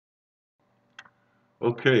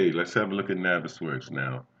Okay, let's have a look at Navisworks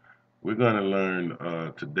now. We're going to learn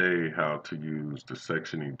today how to use the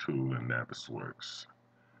sectioning tool in Navisworks.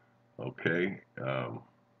 Okay,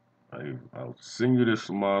 I'll send you this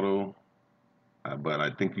model, but I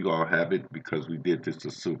think you all have it because we did this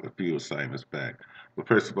a few assignments back. But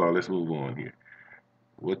first of all, let's move on here.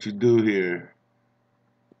 What you do here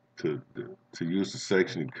to to use the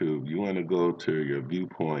sectioning tool, you want to go to your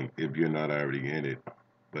viewpoint if you're not already in it.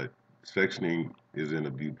 But sectioning is in a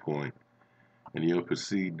viewpoint, and you'll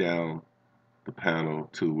proceed down the panel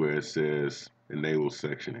to where it says enable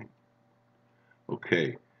sectioning.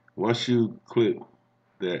 Okay, once you click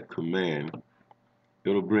that command,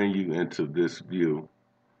 it'll bring you into this view.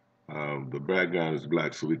 The background is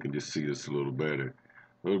black so we can just see this a little better.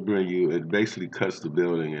 It'll bring you, it basically cuts the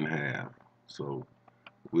building in half. So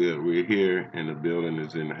we're here and the building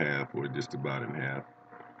is in half or just about in half.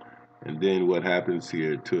 And then what happens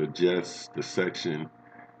here, to adjust the section,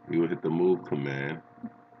 you will hit the move command.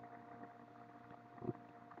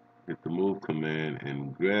 Hit the move command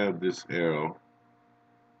and grab this arrow,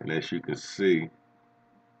 and as you can see,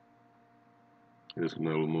 it's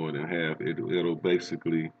no more than half. It'll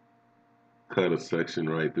basically cut a section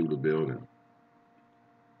right through the building.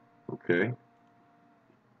 Okay,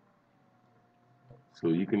 so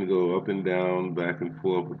you can go up and down, back and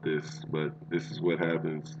forth with this, but this is what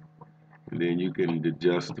happens. And then you can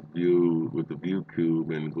adjust the view with the view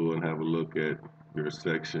cube and go and have a look at your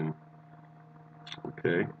section.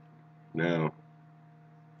 Okay, now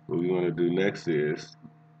what we want to do next is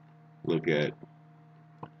look at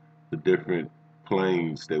the different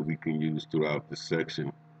planes that we can use throughout the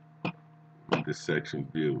section, this section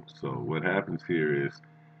view. So what happens here is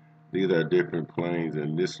these are different planes,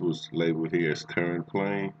 and this was labeled here as current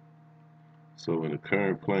plane. So in the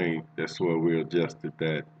current plane, that's where we adjusted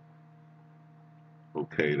that,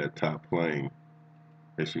 okay, that top plane,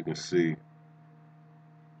 as you can see.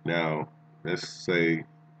 Now, let's say,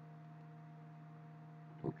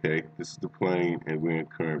 okay, this is the plane, and we're in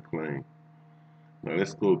current plane. Now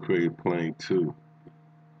let's go create plane 2,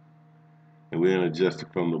 and we're going to adjust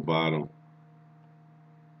it from the bottom.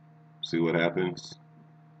 See what happens?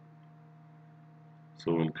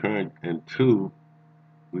 So in current and 2,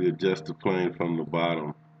 we adjust the plane from the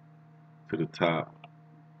bottom to the top.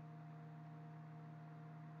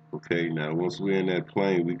 Okay, now once we're in that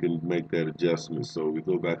plane, we can make that adjustment. So we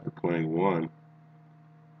go back to plane 1,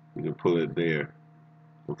 we can pull it there.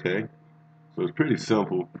 Okay, so it's pretty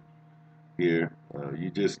simple here. You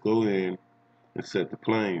just go in and set the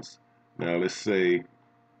planes. Now let's say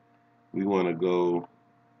we want to go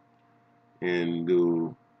and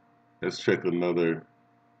do, let's check another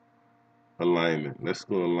alignment. Let's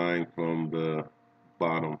go align from the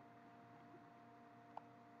bottom.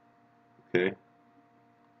 Okay,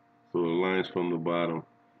 so it aligns from the bottom.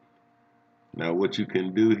 Now what you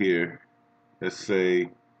can do here, let's say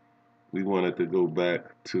we wanted to go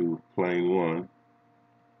back to plane 1.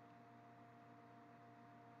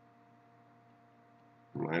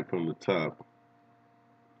 Line from the top.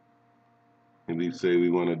 And we say we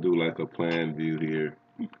want to do like a plan view here.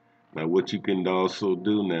 Now what you can also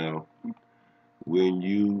do now, when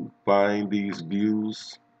you find these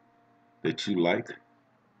views that you like,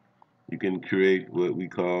 you can create what we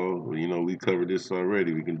call, we covered this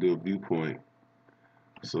already, we can do a viewpoint.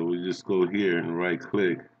 So we just go here and right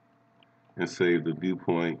click and save the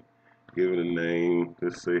viewpoint, give it a name,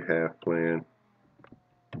 let's say half plan.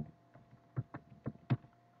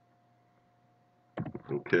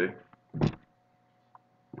 Okay, there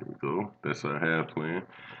we go, that's our half plan.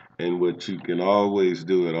 And what you can always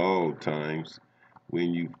do at all times,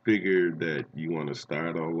 when you figure that you want to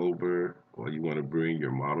start all over or you want to bring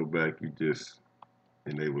your model back, you just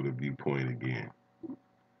enable the viewpoint again.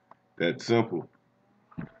 That's simple.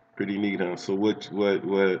 Pretty neat, huh? So what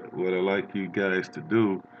I like you guys to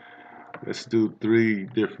do, let's do 3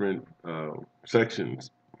 different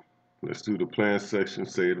sections. Let's do the plan section,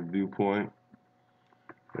 say the viewpoint.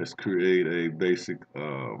 Let's create a basic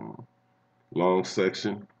long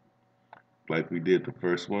section like we did the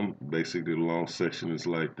first one. Basically, the long section is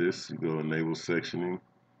like this. You go enable sectioning,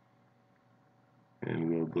 and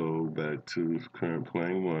we'll go back to current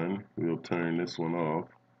plane 1. We'll turn this one off.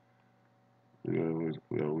 We want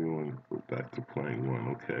to go back to plane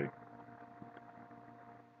 1. Okay.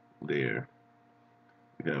 There.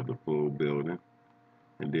 We have the full building.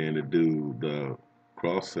 And then to do the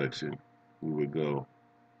cross section, we would go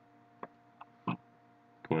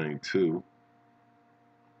plane 2.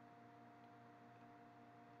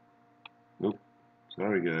 Nope.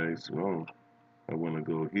 Sorry guys, wrong. I want to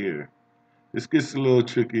go here. This gets a little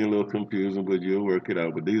tricky and a little confusing, but you'll work it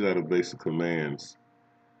out. But these are the basic commands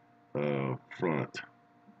front.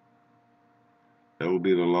 That would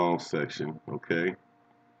be the long section, okay?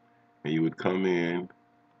 And you would come in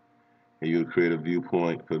and you would create a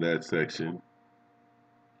viewpoint for that section.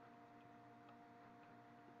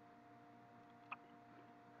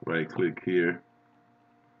 Right click here,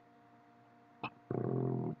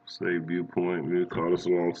 save viewpoint, we'll call this a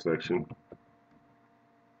long section.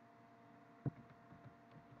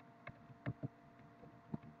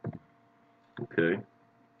 Okay,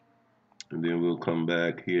 and then we'll come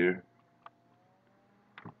back here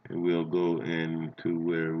and we'll go into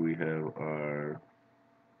where we have our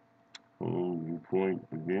home viewpoint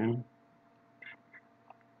again.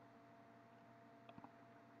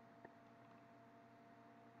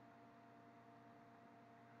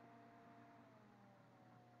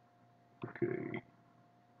 Okay,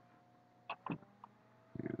 we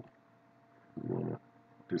want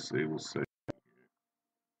to disable section.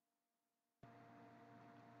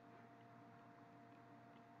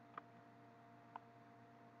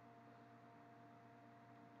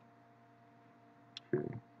 Okay,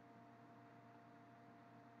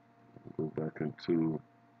 go back into,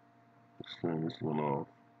 let's turn this one off.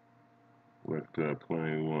 Back to our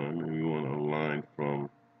plane one, and we want to align from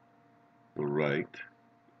the right,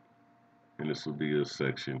 and this will be a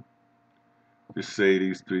section. Just say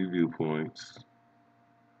these 3 viewpoints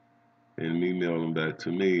and email them back to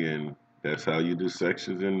me, and that's how you do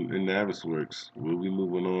sections in Navisworks. We'll be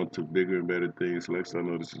moving on to bigger and better things next. I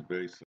know this is very simple.